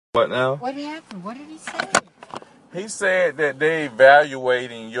What now? What happened? What did he say? He said that they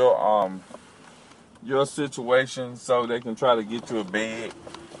evaluating your situation so they can try to get you a bed.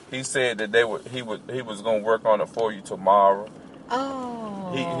 He said that he was gonna work on it for you tomorrow.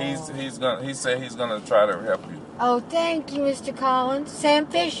 Oh. He said he's gonna try to help you. Oh, thank you, Mr. Collins. Sam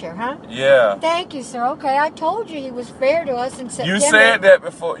Fisher, huh? Yeah. Thank you, sir. Okay, I told you he was fair to us in September. You said that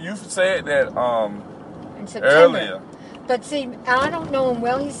before. You said that in September. earlier. But see, I don't know him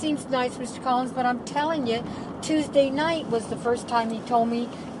well. He seems nice, Mr. Collins, but I'm telling you, Tuesday night was the first time he told me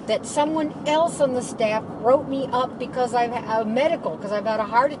that someone else on the staff wrote me up because I've had a medical, because I've had a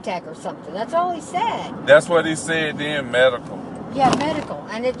heart attack or something. That's all he said. That's what he said then, medical. Yeah, medical.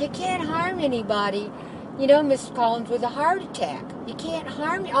 And you can't harm anybody, you know, Mr. Collins, with a heart attack. You can't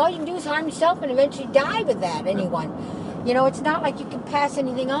harm, all you can do is harm yourself and eventually die with that, anyone. You know, it's not like you can pass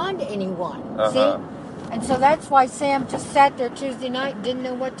anything on to anyone. See? And so that's why Sam just sat there Tuesday night and didn't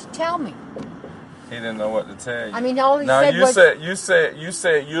know what to tell me. He didn't know what to tell you. I mean, all he said was... You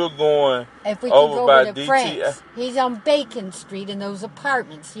said you're going if we over can go by over to Frank's. He's on Bacon Street in those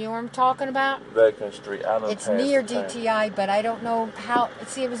apartments. You know what I'm talking about? Bacon Street. I don't know. It's near DTI, but I don't know how...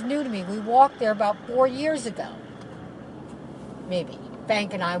 See, it was new to me. We walked there about 4 years ago. Maybe.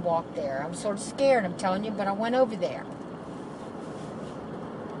 Frank and I walked there. I'm sort of scared, I'm telling you, but I went over there.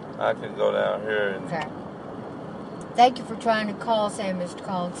 I can go down here and... Okay. Thank you for trying to call, Sam, Mr.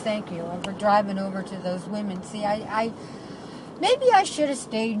 Collins. Thank you. And for driving over to those women. See, maybe I should have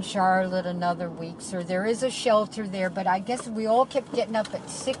stayed in Charlotte another week, sir. There is a shelter there, but I guess we all kept getting up at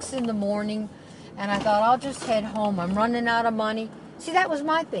 6 in the morning, and I thought, I'll just head home. I'm running out of money. See, that was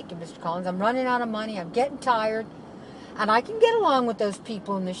my thinking, Mr. Collins. I'm running out of money. I'm getting tired. And I can get along with those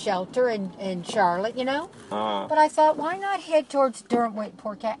people in the shelter in Charlotte, you know? But I thought, why not head towards Durham? Wait,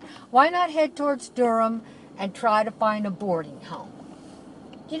 poor cat. Why not head towards Durham and try to find a boarding home?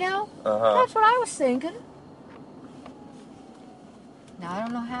 You know? That's what I was thinking. Now, I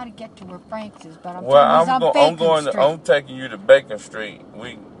don't know how to get to where Frank's is, but I'm I'm taking you to Bacon Street.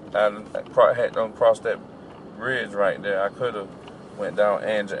 I had to cross that bridge right there. I could have went down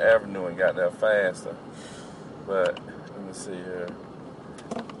Angel Avenue and got there faster. But, let me see here.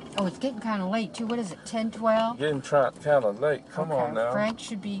 Oh, it's getting kind of late, too. What is it, 10, 12? Getting kind of late. Come on now. Frank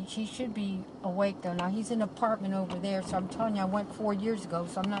should be awake, though. Now, he's in an apartment over there, so I'm telling you, I went 4 years ago,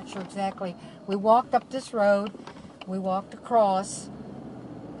 so I'm not sure exactly. We walked up this road. We walked across.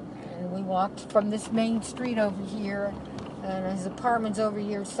 And we walked from this main street over here. And his apartment's over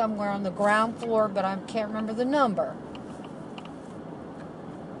here somewhere on the ground floor, but I can't remember the number.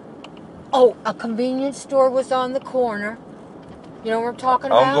 Oh, a convenience store was on the corner. You know what I'm talking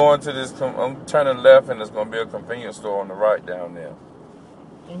about? I'm going to this, I'm turning left and there's going to be a convenience store on the right down there.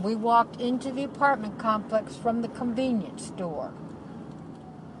 And we walked into the apartment complex from the convenience store.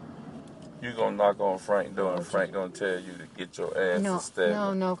 You're going to knock on Frank's door and Frank going to tell you to get your ass to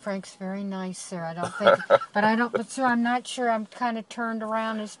step. No, Frank's very nice, sir. I don't think, but sir, I'm not sure. I'm kind of turned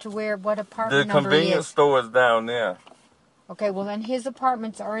around as to what apartment number The convenience store is down there. Okay, well then his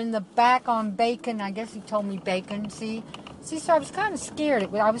apartments are in the back on Bacon. I guess he told me Bacon, see, so I was kind of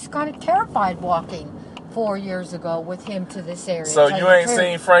scared. I was kind of terrified walking 4 years ago with him to this area. So you ain't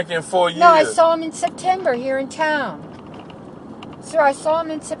seen Frank in 4 years? No, I saw him in September here in town. Sir, I saw him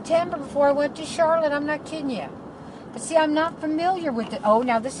in September before I went to Charlotte. I'm not kidding you. But see, I'm not familiar with it. Oh,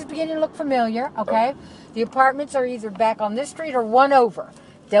 now this is beginning to look familiar, okay? The apartments are either back on this street or one over.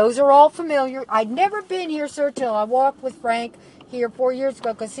 Those are all familiar. I'd never been here, sir, till I walked with Frank here 4 years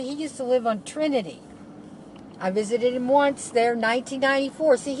ago. Because, see, he used to live on Trinity. I visited him once there,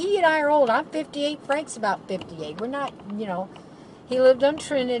 1994. See, he and I are old. I'm 58. Frank's about 58. We're not, you know. He lived on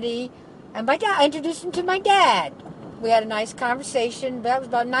Trinity. And I introduced him to my dad. We had a nice conversation. That was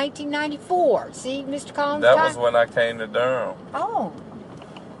about 1994. See, Mr. Collins' That was when I came to Durham. Oh,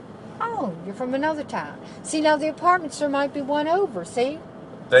 you're from another town. See, now the apartments there might be one over, see?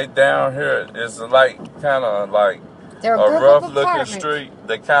 They down here. It's like kind of like a rough-looking street.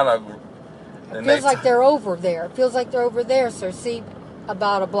 They kind of... It feels like they're over there. It feels like they're over there, sir. See,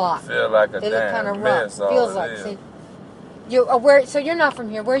 about a block. Feel like they look kind of rough. Feels like. See, so you're not from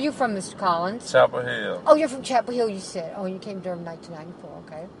here. Where are you from, Mr. Collins? Chapel Hill. Oh, you're from Chapel Hill. You said. Oh, you came to Durham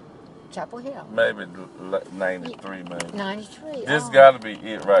 1994. Okay, Chapel Hill. Maybe 93, maybe. 93. This got to be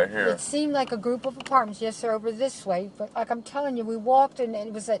it right here. It seemed like a group of apartments. Yes, sir, over this way. But like I'm telling you, we walked and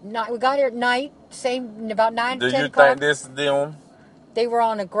it was at night. We got here at night. About 9 to 10 o'clock. Do you think this is them? They were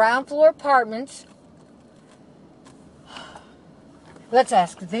on a ground floor apartments. Let's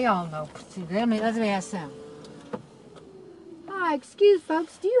ask, because they all know. See, let me ask them. Hi, excuse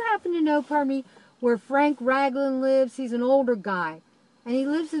folks, do you happen to know, pardon me, where Frank Ragland lives? He's an older guy. And he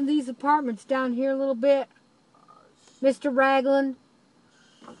lives in these apartments down here a little bit. Mr. Ragland.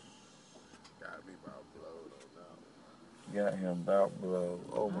 Gotta be about blow, though. Got him about blow.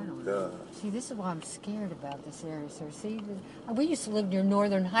 Oh my God. See, this is why I'm scared about this area, sir. See, we used to live near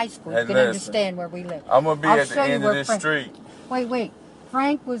Northern High School. Hey, you can listen, understand where we live. I'm gonna be at the end of this street. Wait.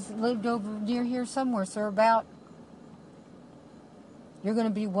 Frank lived over near here somewhere, sir. About. You're gonna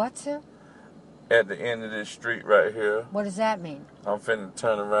be what, sir? At the end of this street right here. What does that mean? I'm finna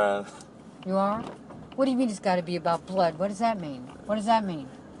turn around. You are? What do you mean it's got to be about blood? What does that mean? What does that mean?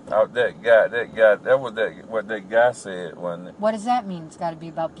 Oh, that guy, that was what that guy said, wasn't it? What does that mean? It's got to be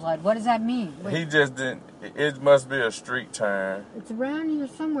about blood. What does that mean? Wait. He just didn't. It must be a street turn. It's around here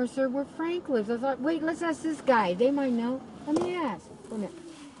somewhere, sir, where Frank lives. I thought, wait, let's ask this guy. They might know. Let me ask. Wait a minute.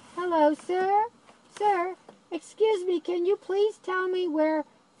 Hello, sir. Sir, excuse me. Can you please tell me where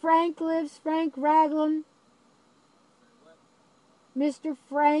Frank lives? Frank Ragland. Mr.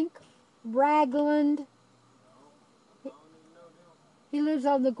 Frank Ragland. He lives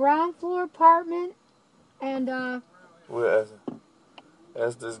on the ground floor apartment, and We'll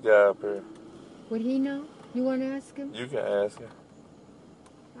ask this guy up here. Would he know? You want to ask him? You can ask him.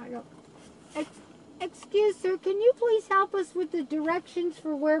 I don't. Excuse, sir, can you please help us with the directions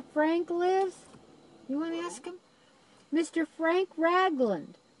for where Frank lives? You want to ask him? Mr. Frank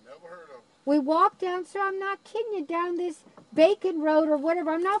Ragland. Never heard of him. We walked down, sir, I'm not kidding you, down this Bacon Road or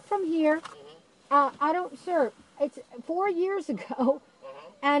whatever. I'm not from here. I don't, sir, it's 4 years ago,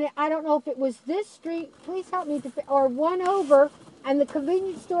 and I don't know if it was this street. Please help me, or one over, and the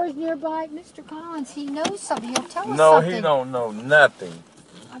convenience store is nearby. Mr. Collins, he knows something. He'll tell us something. No, he don't know nothing.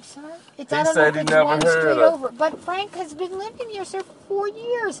 I'm sorry? He said he never heard of it. But Frank has been living here, sir, for 4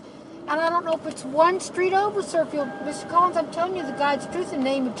 years. And I don't know if it's one street over, sir. Mr. Collins, I'm telling you the God's truth in the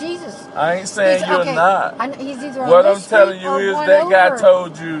name of Jesus. I ain't saying you're not. He's either on what this I'm telling street you or is one that over. guy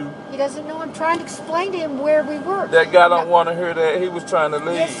told you. He doesn't know. I'm trying to explain to him where we were. That guy don't want to hear that. He was trying to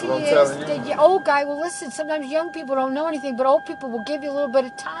leave. Yes, he I'm is. telling you. The old guy, well, listen, sometimes young people don't know anything, but old people will give you a little bit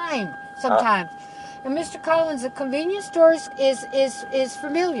of time sometimes. And Mr. Collins, the convenience store is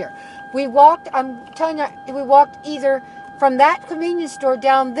familiar. We walked, I'm telling you, we walked either from that convenience store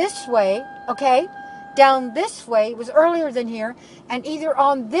down this way, okay, down this way, it was earlier than here, and either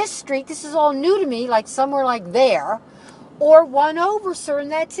on this street, this is all new to me, like somewhere like there, or one over, sir,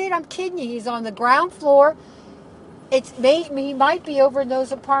 and that's it. I'm kidding you. He's on the ground floor. He might be over in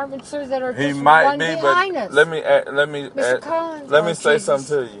those apartments, sir, that are just one behind us. Let me Mr. Collins, let me say Jesus.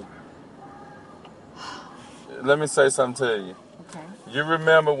 something to you. Let me say something to you. Okay. You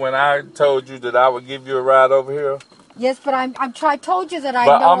remember when I told you that I would give you a ride over here? Yes, but I told you that I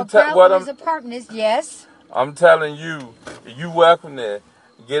know about where his apartment is. Yes. I'm telling you, you welcome there.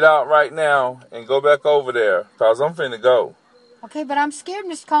 Get out right now and go back over there, cause I'm finna go. Okay, but I'm scared,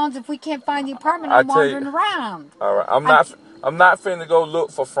 Mr. Collins. If we can't find the apartment, I'm wandering around. All right, I'm not finna go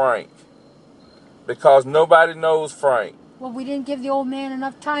look for Frank, because nobody knows Frank. Well, we didn't give the old man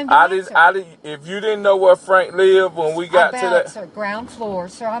enough time to answer. If you didn't know where Frank lived when we got to that, sir, ground floor,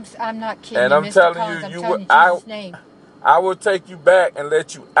 sir. I'm not kidding. And you, I'm Mr. telling Collins, you, I'm telling you Jesus' name. I will take you back and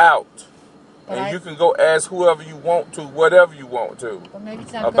let you out, but and you can go ask whoever you want to, whatever you want to. But maybe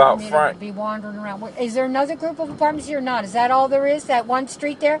it's not about good for me Frank. to be wandering around. Is there another group of apartments here or not? Is that all there is? That one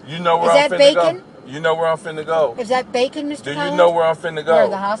street there? You know where I'm finna go. You know where I'm finna go. Is that Bacon, Mr. Do Collins? you know where I'm finna go? Where,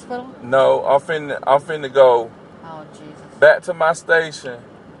 the hospital? No, I'm finna go. Oh, Jesus. Back to my station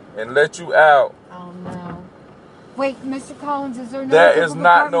and let you out. Oh, no. Wait, Mr. Collins, is there no That is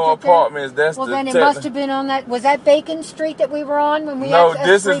not no apartments. That's well, then it must have been on that. Was that Bacon Street that we were on when we had No,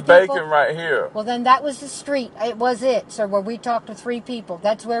 this is Bacon people? right here. Well, then that was the street. It was it, sir, where we talked to 3 people.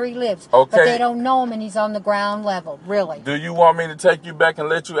 That's where he lives. Okay. But they don't know him, and he's on the ground level, really. Do you want me to take you back and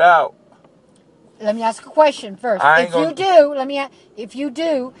let you out? Let me ask a question first. If you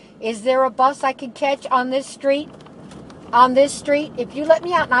do, is there a bus I can catch on this street? On this street? If you let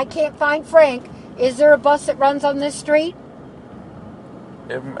me out and I can't find Frank, is there a bus that runs on this street?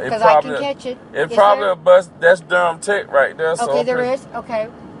 Because I can catch it. It's probably a bus. That's Durham Tech right there. Okay, there is? Okay.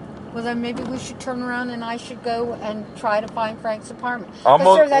 Well, then maybe we should turn around and I should go and try to find Frank's apartment.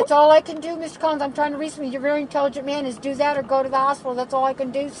 Sir, that's all I can do, Mr. Collins. I'm trying to reach me. You're a very intelligent man. Is do that or go to the hospital. That's all I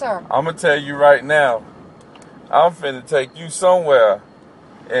can do, sir. I'm going to tell you right now. I'm finna take you somewhere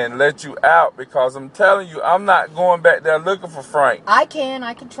and let you out, because I'm telling you, I'm not going back there looking for Frank. I can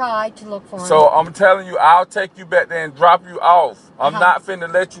try to look for him. So I'm telling you, I'll take you back there and drop you off. I'm not finna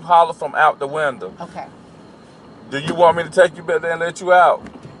let you holler from out the window. Okay. Do you want me to take you back there and let you out?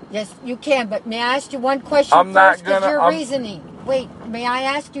 Yes, you can, but may I ask you one question first? Because your reasoning. Wait, may I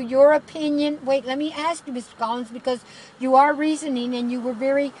ask you your opinion? Wait, let me ask you, Mr. Collins, because you are reasoning and you were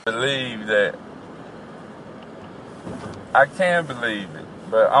very... Believe that. I can believe it.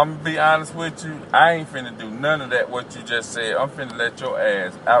 But I'm going to be honest with you, I ain't finna do none of that what you just said. I'm finna let your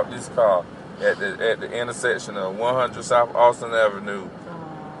ass out this car at the intersection of 100 South Austin Avenue.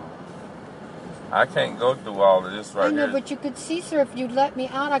 I can't go through all of this right I know, here. but you could see, sir, if you'd let me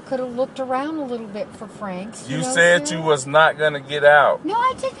out, I could have looked around a little bit for Frank's. You know, said sir? you was not going to get out. No,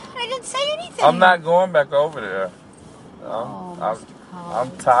 I didn't say anything. I'm not going back over there. Mr.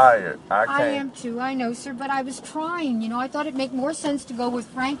 I'm tired. I can't. I am too, I know, sir, but I was trying. You know, I thought it'd make more sense to go with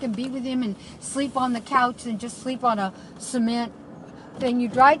Frank and be with him and sleep on the couch than just sleep on a cement thing. You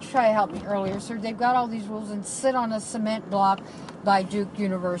tried to try to help me earlier, sir. They've got all these rules and sit on a cement block by Duke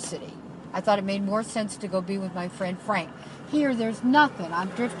University. I thought it made more sense to go be with my friend Frank. Here, there's nothing. I'm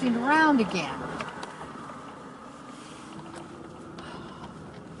drifting around again.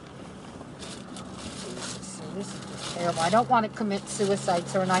 So this is just terrible. I don't want to commit suicide,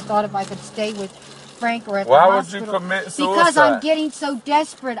 sir, and I thought if I could stay with Frank or at the hospital. Why would you commit suicide? Because I'm getting so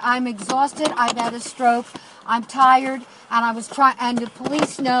desperate. I'm exhausted. I've had a stroke. I'm tired, and I was trying, and the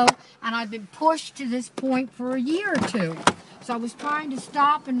police know, and I've been pushed to this point for a year or two. So I was trying to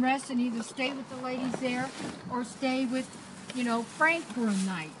stop and rest and either stay with the ladies there or stay with, you know, Frank for a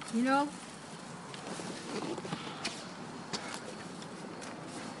night, you know?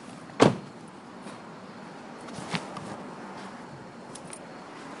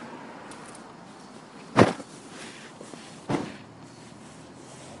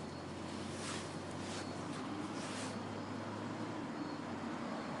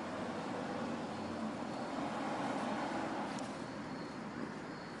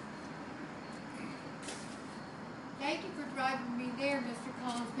 Thank you for driving me there, Mr.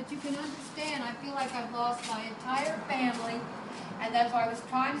 Collins, but you can understand, I feel like I've lost my entire family, and that's why I was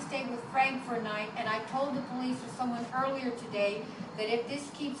trying to stay with Frank for a night, and I told the police or someone earlier today that if this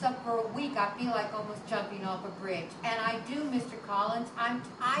keeps up for a week, I feel like almost jumping off a bridge. And I do, Mr. Collins. I'm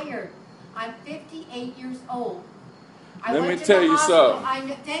tired. I'm 58 years old. Let me tell you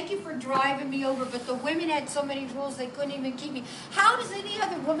something. Thank you for driving me over, but the women had so many rules they couldn't even keep me. How does any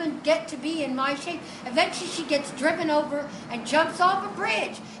other woman get to be in my shape? Eventually she gets driven over and jumps off a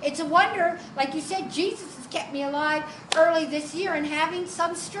bridge. It's a wonder, like you said, Jesus has kept me alive early this year and having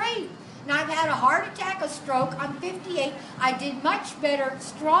some strength. Now, I've had a heart attack, a stroke. I'm 58. I did much better,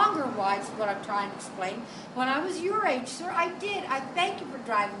 stronger-wise, what I'm trying to explain. When I was your age, sir, I did. I thank you for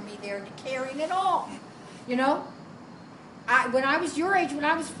driving me there and carrying it all. You know? When I was your age, when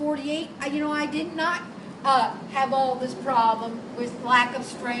I was 48, I did not have all this problem with lack of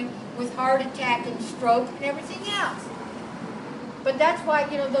strength, with heart attack and stroke and everything else. But that's why,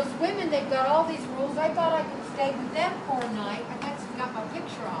 those women, they've got all these rules. I thought I could stay with them for a night. I got my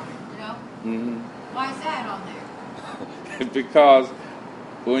picture on it, Mm-hmm. Why is that on there? Because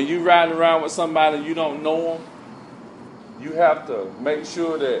when you riding around with somebody you don't know them, you have to make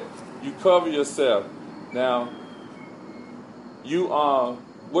sure that you cover yourself. Now,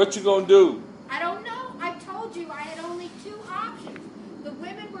 what you gonna do? I don't know. I told you I had only two options. The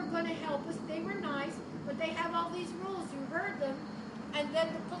women were going to help us. They were nice, but they have all these rules. You heard them. And then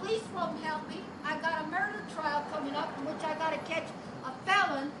the police won't help me. I got a murder trial coming up in which I got to catch a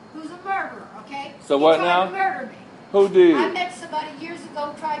felon who's a murderer, okay? So what now? He tried to murder me. Who did? I met somebody years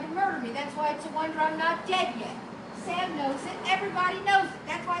ago who tried to murder me. That's why it's a wonder I'm not dead yet. Sam knows it. Everybody knows it.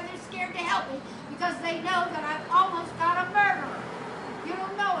 That's why they're scared to help me, because they know that I've almost got a murderer. You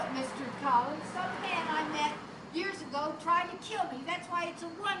don't know it, Mr. Collins. Some man I met years ago tried to kill me. That's why it's a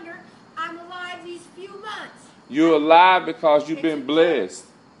wonder I'm alive these few months. You're alive because you've been blessed.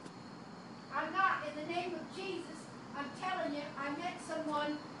 I'm not. In the name of Jesus, I'm telling you, I met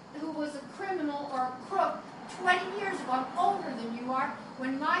someone who was a criminal or a crook 20 years ago. I'm older than you are,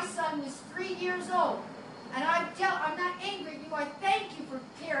 when my son was 3 years old. And I'm not angry at you. I thank you for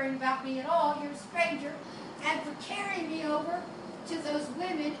caring about me at all. You're a stranger. And for carrying me over to those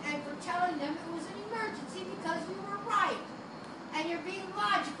women and for telling them it was an emergency because you were right. And you're being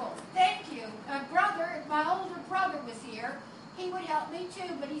logical. Thank you. My brother, if my older brother was here, he would help me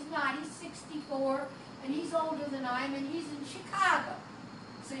too, but he's not. He's 64, and he's older than I am, and he's in Chicago.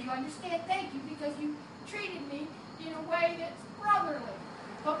 So you understand? Thank you, because you treated me in a way that's brotherly.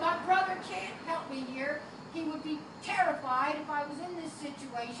 But my brother can't help me here. He would be terrified if I was in this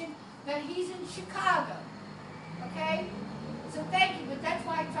situation, but he's in Chicago. Okay? So thank you, but that's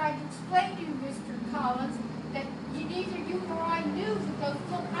why I tried to explain to you, Mr. Collins, that neither you nor I knew that those...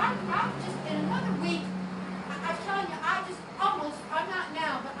 Look, I'm just, in another week, I'm telling you, I'm not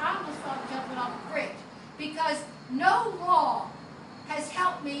now, but I almost thought jumping off a bridge. Because no law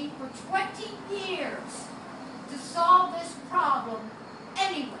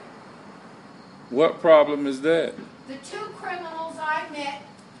What problem is that? The two criminals I met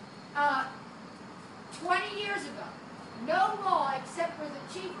 20 years ago. No law except for the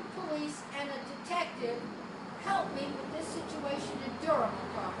chief of police and a detective helped me with this situation in Durham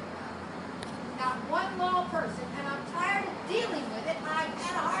I'm talking about. Not one law person, and I'm tired of dealing with it. I've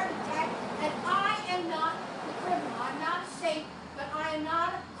had a heart attack, and I am not the criminal. I'm not a saint, but I am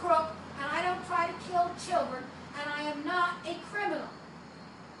not a crook, and I don't try to kill children, and I am not a criminal.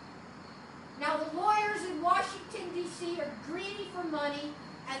 Now, the lawyers in Washington, D.C. are greedy for money,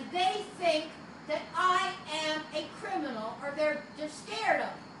 and they think that I am a criminal, or they're scared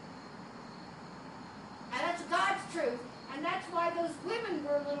of me. And that's God's truth, and that's why those women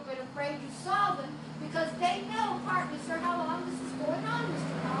were a little bit afraid. You saw them, because they know, partly, sir, how long this is going on,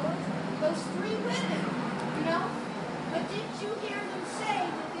 Mr. Collins. Those three women, you know? But didn't you hear them say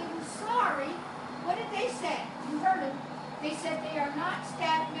that they were sorry? What did they say? You heard them. They said they are not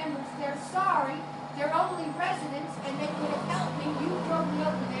staff members. They're sorry. They're only residents, and they would have helped me. You drove me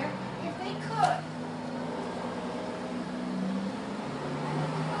over there if they could.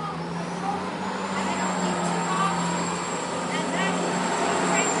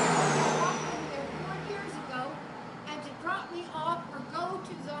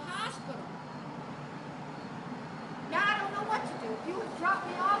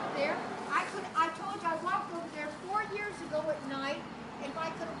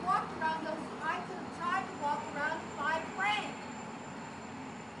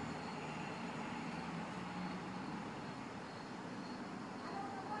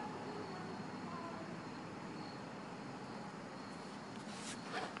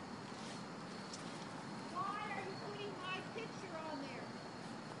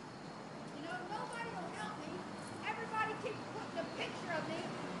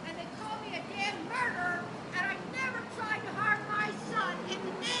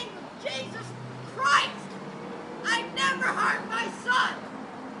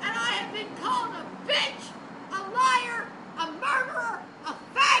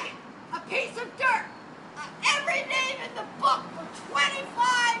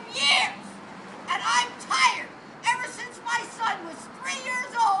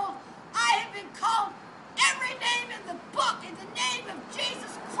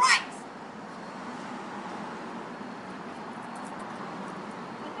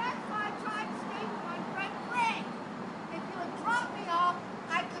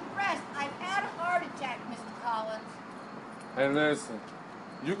 And listen,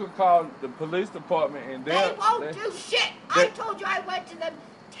 you can call the police department and they won't do shit. I told you I went to them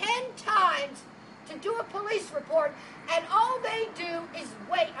 10 times to do a police report, and all they do is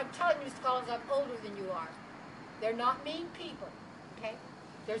wait. I'm telling you, Mr. Collins, I'm older than you are. They're not mean people, okay?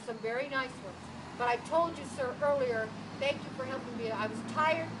 There's some very nice ones. But I told you, sir, earlier, thank you for helping me. I was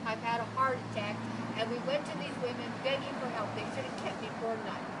tired. I've had a heart attack, and we went to these women begging for help. They should have kept me for a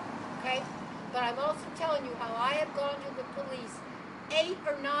night, okay? But I'm also telling you how I have gone to the police 8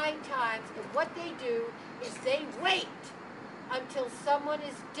 or 9 times, and what they do is they wait until someone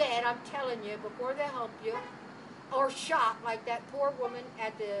is dead, I'm telling you, before they help you, or shot, like that poor woman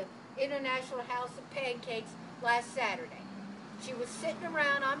at the International House of Pancakes last Saturday. She was sitting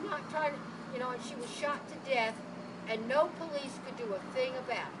around, I'm not trying to, you know, and she was shot to death, and no police could do a thing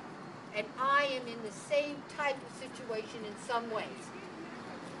about it. And I am in the same type of situation in some ways.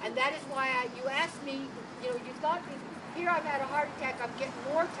 And that is why you asked me, you know, you thought, here I've had a heart attack, I'm getting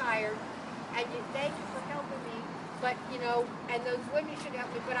more tired, and you thank you for helping me, but, you know, and those women should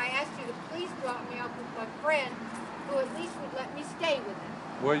help me, but I asked you to please drop me off with my friend, who at least would let me stay with him.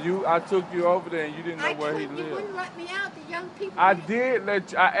 Well, I took you over there and you didn't know where he lived. You wouldn't let me out, the young people. I did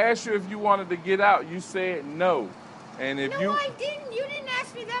let you, I asked you if you wanted to get out, you said no. And if No, I didn't, you didn't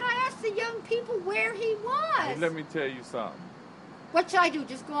ask me that, I asked the young people where he was. Hey, let me tell you something. What should I do?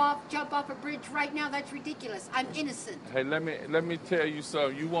 Just go off, jump off a bridge right now? That's ridiculous. I'm innocent. Hey, let me tell you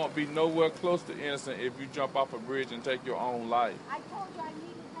something. You won't be nowhere close to innocent if you jump off a bridge and take your own life. I told you I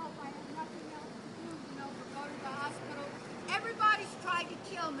needed help. I had nothing else to do, you know, but go to the hospital. Everybody's tried to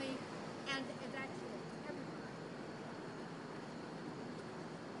kill me, and that's it. Everybody.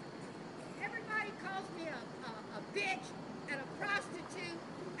 Everybody calls me a bitch and a prostitute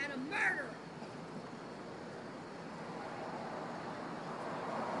and a murderer.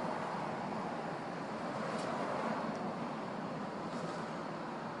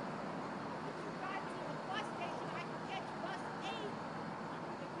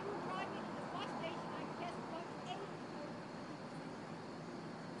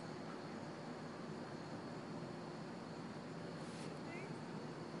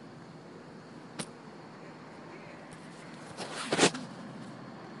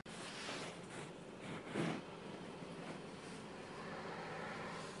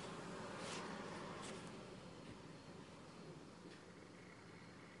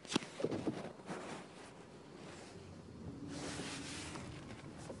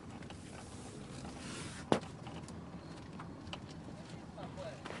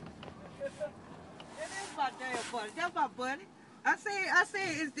 That's my buddy. I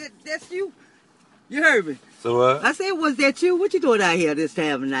said, that's you. You heard me. So what? I said, was that you? What you doing out here this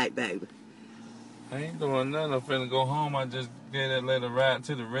time of night, baby? I ain't doing nothing. I'm finna go home. I just gave that lady a ride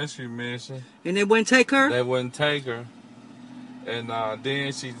to the rescue mission. And they wouldn't take her? They wouldn't take her. And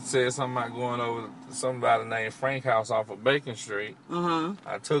then she said something about going over to somebody named Frank House off of Bacon Street. Uh-huh.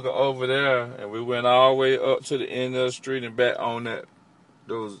 I took her over there, and we went all the way up to the end of the street and back on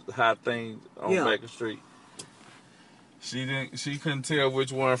those high things on Bacon Street. She couldn't tell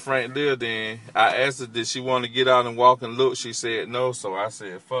which one Frank lived in. I asked her, did she want to get out and walk and look? She said no, so I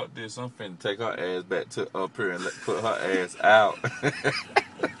said, fuck this, I'm finna take her ass back to up here and put her ass out.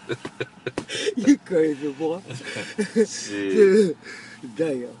 You crazy, boy. Shit.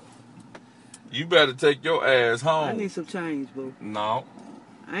 Damn. You better take your ass home. I need some change, boo. No.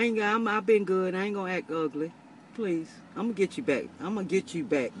 I've been good. I ain't gonna act ugly. Please. I'm gonna get you back. I'm gonna get you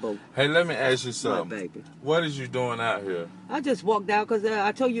back, boo. Hey, let me ask you something. My baby. What is you doing out here? I just walked out because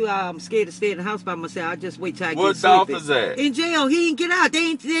I told you I'm scared to stay in the house by myself. I just wait till I get What sleepy. Dolphin's at? In jail. He ain't get out. They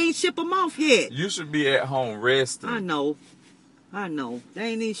ain't ship him off yet. You should be at home resting. I know. They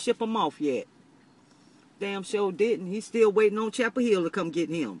ain't even ship him off yet. Damn sure didn't. He's still waiting on Chapel Hill to come get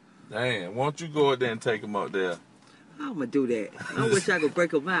him. Damn. Why don't you go out there and take him up there? I'm gonna do that. I wish I could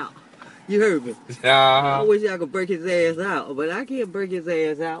break him out. You heard me. I wish I could break his ass out, but I can't break his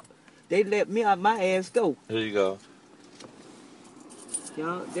ass out. They let me out my ass go. Here you go.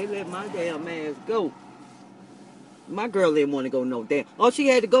 Y'all, they let my damn ass go. My girl didn't want to go no damn. All she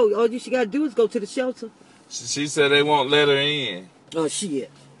had to go, all she got to do is go to the shelter. She said they won't let her in. Oh, shit.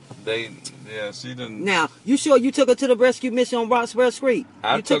 She didn't. Now, you sure you took her to the rescue mission on Roxborough Street?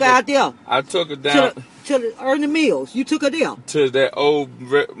 You took her out there? I took her down. To the Ernie Mills. You took her there? To that old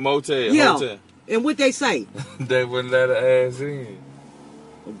motel. Yeah. Hotel. And what they say? They wouldn't let her ass in.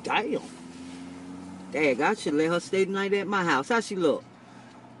 Oh, damn. Dang, I should let her stay the night at my house. How she look?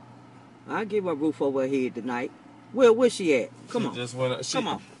 I'll give her a roof over her head tonight. Where's she at? Come on. Just went up. Come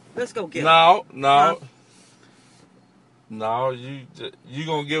on. Let's go get her. No, you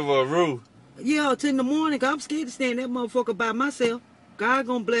gonna give her a roof. Yeah, till in the morning. 'Cause I'm scared to stand that motherfucker by myself. God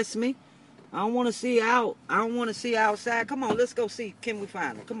gonna bless me. I don't want to see her out. I don't want to see her outside. Come on, let's go see. Can we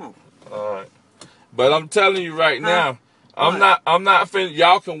find her? Come on. All right. But I'm telling you right now, I'm not finna.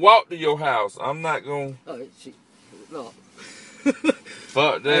 Y'all can walk to your house. I'm not gonna. Look.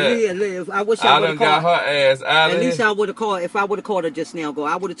 Fuck that. I wish I would have got her ass out of here. At least I would have called. If I would have called her just now,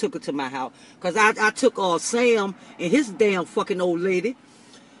 I would have took her to my house. Because I took Sam and his damn fucking old lady.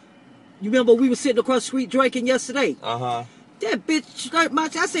 You remember we were sitting across the street drinking yesterday? Uh-huh. That bitch,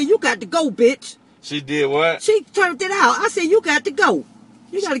 I said, you got to go, bitch. She did what? She turned it out. I said, you got to go.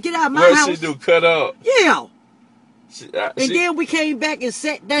 You got to get out of my house. What she do, cut up? Yeah. Then we came back and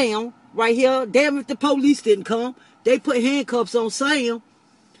sat down right here. Damn if the police didn't come. They put handcuffs on Sam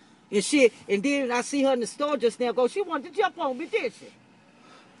and shit. And then I see her in the store just now go, she wanted to jump on me, did she?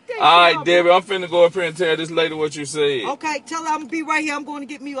 All right, Debbie, I'm finna go up here and tell this lady what you said. Okay, tell her I'm going to be right here. I'm going to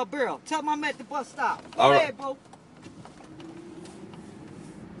get me a barrel. Tell her I'm at the bus stop. Go All ahead, right. bro.